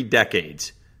 3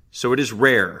 decades. So it is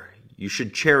rare. You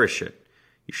should cherish it.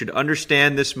 You should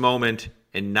understand this moment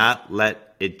and not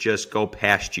let it just go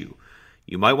past you.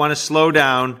 You might want to slow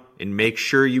down and make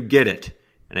sure you get it.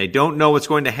 And I don't know what's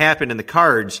going to happen in the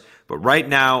cards, but right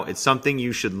now it's something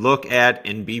you should look at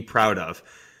and be proud of.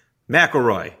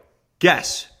 McElroy,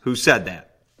 guess who said that?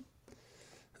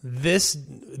 This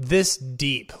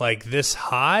deep, like this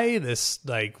high, this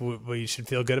like what you should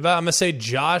feel good about. I'm going to say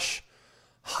Josh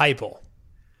Heupel.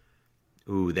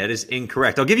 Ooh, that is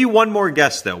incorrect. I'll give you one more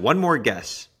guess, though. One more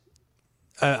guess.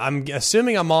 I'm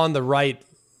assuming I'm on the right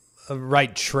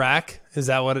track. Is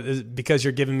that what it is? Because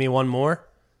you're giving me one more?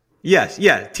 Yes,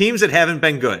 yeah. Teams that haven't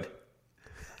been good.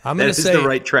 I'm going to say the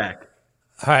right track.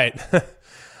 All right.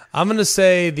 I'm going to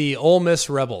say the Ole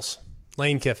Miss Rebels.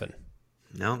 Lane Kiffin.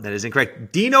 No, that is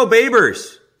incorrect. Dino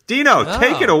Babers. Dino,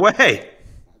 take it away.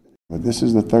 This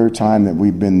is the third time that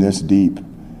we've been this deep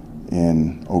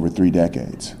in over 3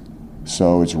 decades.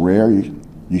 So it's rare.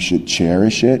 You should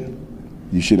cherish it.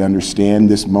 You should understand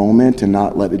this moment and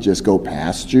not let it just go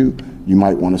past you. You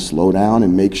might want to slow down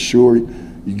and make sure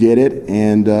you get it.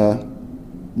 And I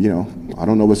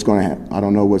don't know what's going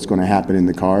to happen in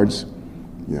the cards,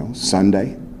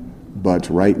 Sunday. But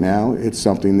right now, it's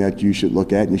something that you should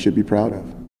look at and you should be proud of.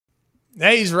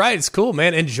 Hey, he's right. It's cool,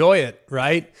 man. Enjoy it,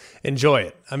 right? Enjoy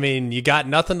it. I mean, you got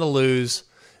nothing to lose.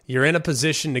 You're in a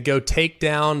position to go take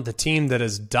down the team that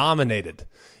has dominated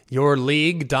your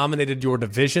league, dominated your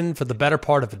division for the better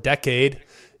part of a decade.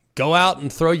 Go out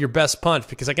and throw your best punch,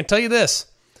 because I can tell you this.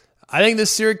 I think this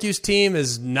Syracuse team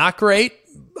is not great.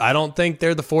 I don't think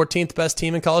they're the 14th best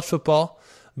team in college football,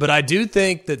 but I do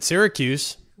think that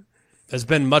Syracuse has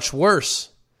been much worse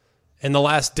in the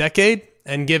last decade,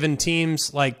 and given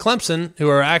teams like Clemson, who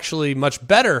are actually much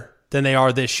better than they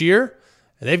are this year,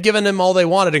 they've given them all they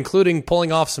wanted, including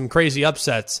pulling off some crazy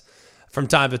upsets from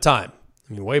time to time.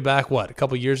 I mean, way back, a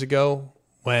couple years ago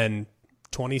when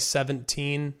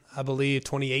 2017, I believe,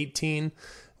 2018,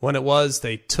 when it was,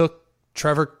 they took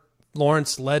Trevor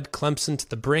Lawrence, led Clemson to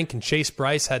the brink, and Chase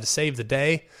Bryce had to save the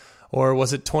day. Or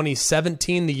was it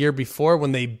 2017, the year before,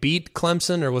 when they beat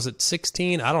Clemson? Or was it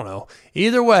 16? I don't know.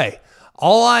 Either way,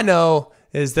 all I know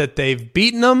is that they've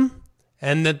beaten them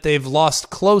and that they've lost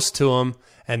close to them.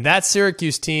 And that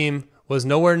Syracuse team was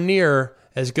nowhere near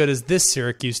as good as this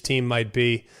Syracuse team might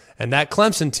be. And that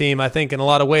Clemson team, I think, in a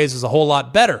lot of ways, is a whole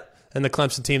lot better than the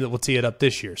Clemson team that will tee it up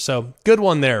this year. So good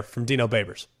one there from Dino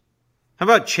Babers. How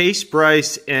about Chase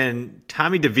Bryce and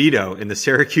Tommy DeVito in the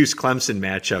Syracuse-Clemson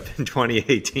matchup in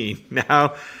 2018?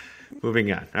 Now,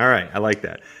 moving on. All right, I like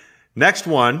that. Next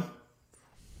one.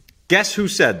 Guess who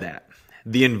said that?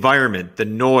 The environment, the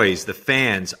noise, the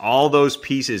fans, all those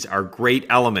pieces are great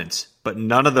elements, but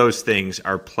none of those things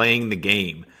are playing the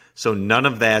game. So none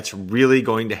of that's really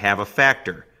going to have a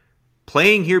factor.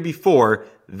 Playing here before,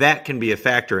 that can be a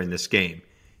factor in this game.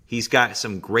 He's got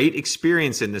some great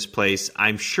experience in this place.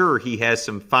 I'm sure he has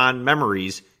some fond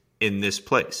memories in this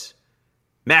place.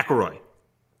 McElroy,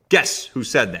 guess who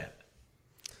said that?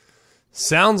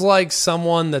 Sounds like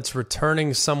someone that's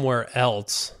returning somewhere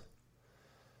else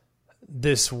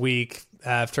this week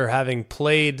after having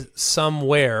played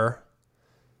somewhere.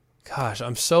 Gosh,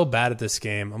 I'm so bad at this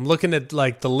game. I'm looking at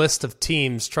the list of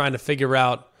teams trying to figure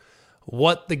out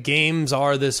what the games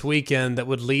are this weekend that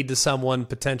would lead to someone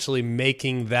potentially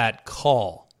making that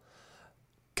call.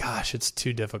 Gosh, it's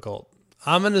too difficult.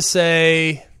 I'm going to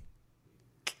say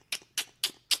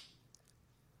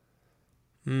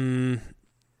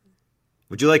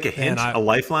Would you like a hint? A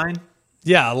lifeline?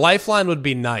 Yeah, a lifeline would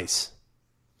be nice.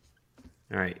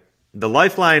 All right. The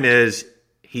lifeline is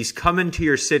he's coming to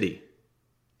your city.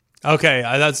 Okay,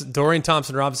 that's Dorian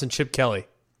Thompson-Robinson, Chip Kelly.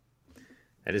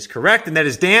 That is correct, and that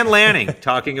is Dan Lanning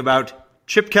talking about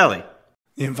Chip Kelly.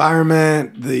 The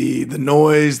environment, the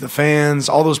noise, the fans,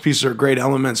 all those pieces are great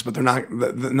elements, but they're not.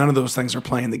 None of those things are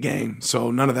playing the game,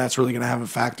 so none of that's really going to have a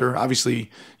factor. Obviously,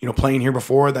 playing here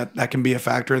before that can be a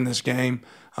factor in this game.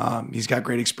 He's got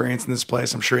great experience in this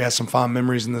place. I'm sure he has some fond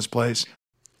memories in this place.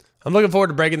 I'm looking forward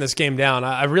to breaking this game down.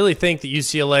 I really think that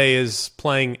UCLA is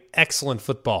playing excellent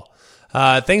football.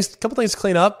 A couple things to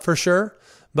clean up for sure,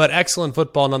 but excellent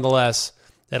football nonetheless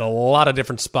at a lot of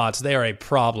different spots. They are a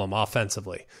problem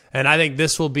offensively. And I think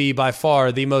this will be by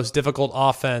far the most difficult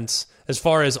offense as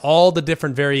far as all the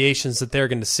different variations that they're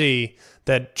going to see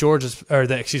that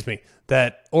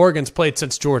that Oregon's played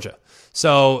since Georgia.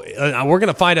 So we're going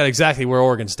to find out exactly where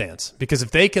Oregon stands, because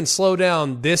if they can slow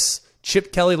down this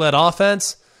Chip Kelly-led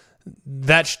offense,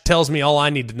 that tells me all I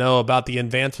need to know about the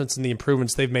advancements and the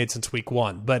improvements they've made since week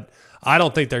 1. But I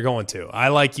don't think they're going to. I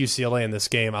like UCLA in this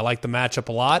game. I like the matchup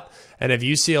a lot. And if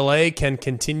UCLA can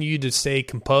continue to stay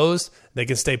composed, they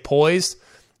can stay poised,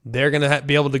 they're going to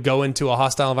be able to go into a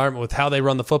hostile environment with how they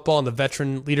run the football and the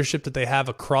veteran leadership that they have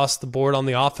across the board on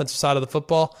the offensive side of the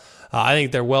football. I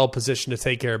think they're well positioned to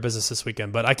take care of business this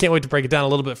weekend. But I can't wait to break it down a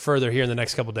little bit further here in the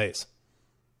next couple days.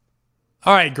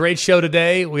 All right, great show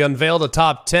today. We unveiled a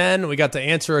top 10. We got to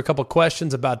answer a couple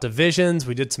questions about divisions.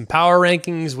 We did some power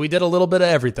rankings. We did a little bit of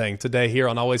everything today here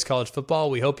on Always College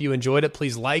Football. We hope you enjoyed it.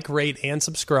 Please like, rate, and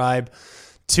subscribe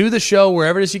to the show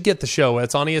wherever it is you get the show.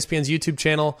 It's on ESPN's YouTube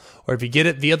channel, or if you get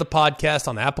it via the podcast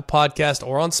on Apple Podcast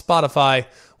or on Spotify,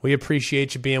 we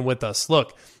appreciate you being with us.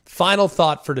 Look, final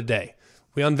thought for today.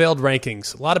 We unveiled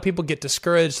rankings. A lot of people get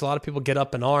discouraged. A lot of people get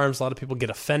up in arms. A lot of people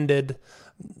get offended.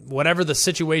 Whatever the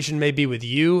situation may be with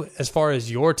you, as far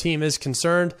as your team is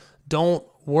concerned, don't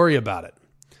worry about it.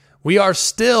 We are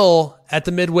still at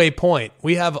the midway point.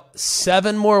 We have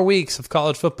 7 more weeks of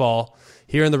college football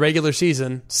here in the regular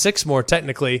season, 6 more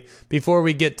technically, before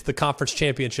we get to the conference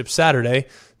championship Saturday.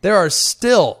 There are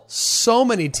still so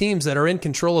many teams that are in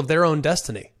control of their own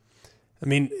destiny. I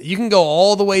mean, you can go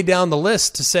all the way down the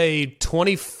list to say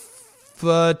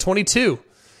 22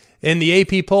 in the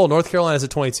AP poll. North Carolina's at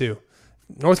 22.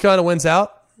 North Carolina wins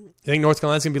out. You think North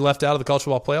Carolina's going to be left out of the college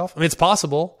football playoff? I mean, it's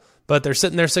possible, but they're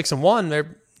sitting there 6-1.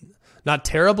 They're not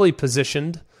terribly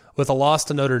positioned with a loss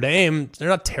to Notre Dame. They're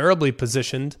not terribly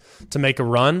positioned to make a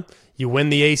run. You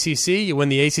win the ACC. You win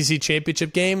the ACC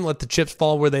championship game. Let the chips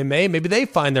fall where they may. Maybe they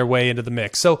find their way into the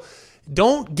mix. So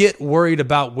don't get worried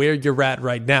about where you're at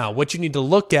right now. What you need to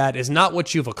look at is not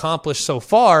what you've accomplished so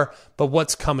far, but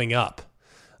what's coming up.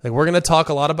 Like, we're going to talk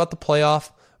a lot about the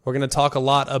playoff. We're going to talk a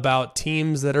lot about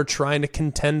teams that are trying to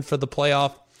contend for the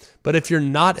playoff. But if you're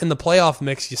not in the playoff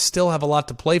mix, you still have a lot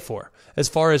to play for as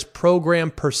far as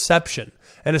program perception,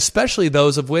 and especially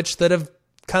those of which that have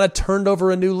kind of turned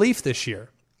over a new leaf this year.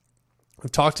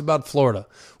 We've talked about Florida.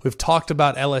 We've talked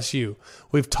about LSU.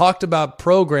 We've talked about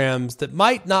programs that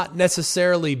might not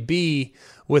necessarily be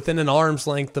within an arm's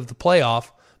length of the playoff,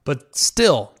 but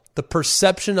still, the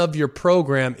perception of your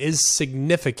program is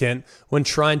significant when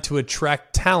trying to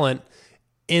attract talent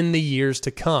in the years to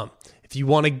come. If you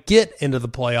want to get into the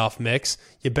playoff mix,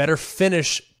 you better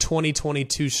finish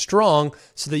 2022 strong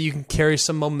so that you can carry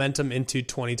some momentum into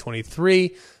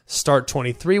 2023, start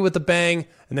 23 with a bang,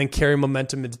 and then carry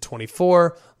momentum into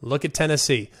 24. Look at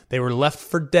Tennessee. They were left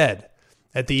for dead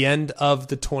at the end of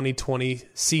the 2020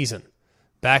 season.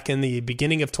 Back in the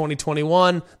beginning of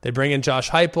 2021, they bring in Josh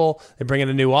Heupel. They bring in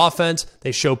a new offense.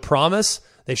 They show promise.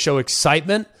 They show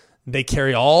excitement. They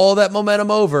carry all that momentum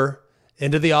over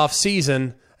into the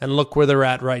offseason, and look where they're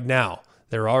at right now.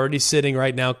 They're already sitting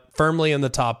right now firmly in the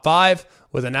top 5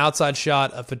 with an outside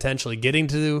shot of potentially getting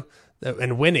to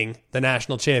and winning the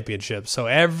national championship. So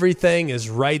everything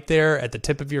is right there at the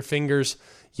tip of your fingers.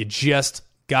 You just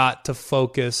got to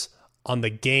focus on the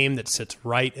game that sits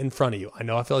right in front of you. I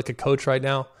know I feel like a coach right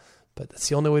now, but that's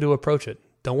the only way to approach it.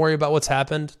 Don't worry about what's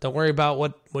happened. Don't worry about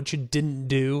what you didn't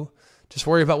do. Just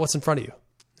worry about what's in front of you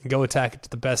and go attack it to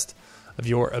the best of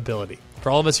your ability. For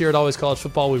all of us here at Always College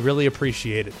Football, we really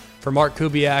appreciate it. For Mark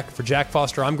Kubiak, for Jack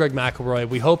Foster, I'm Greg McElroy.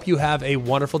 We hope you have a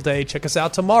wonderful day. Check us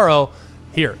out tomorrow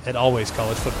here at Always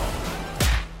College Football.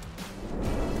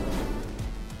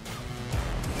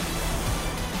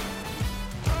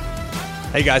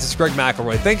 Hey guys, it's Greg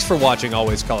McElroy. Thanks for watching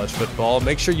Always College Football.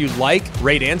 Make sure you like,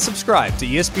 rate, and subscribe to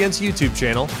ESPN's YouTube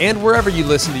channel and wherever you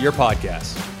listen to your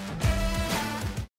podcasts.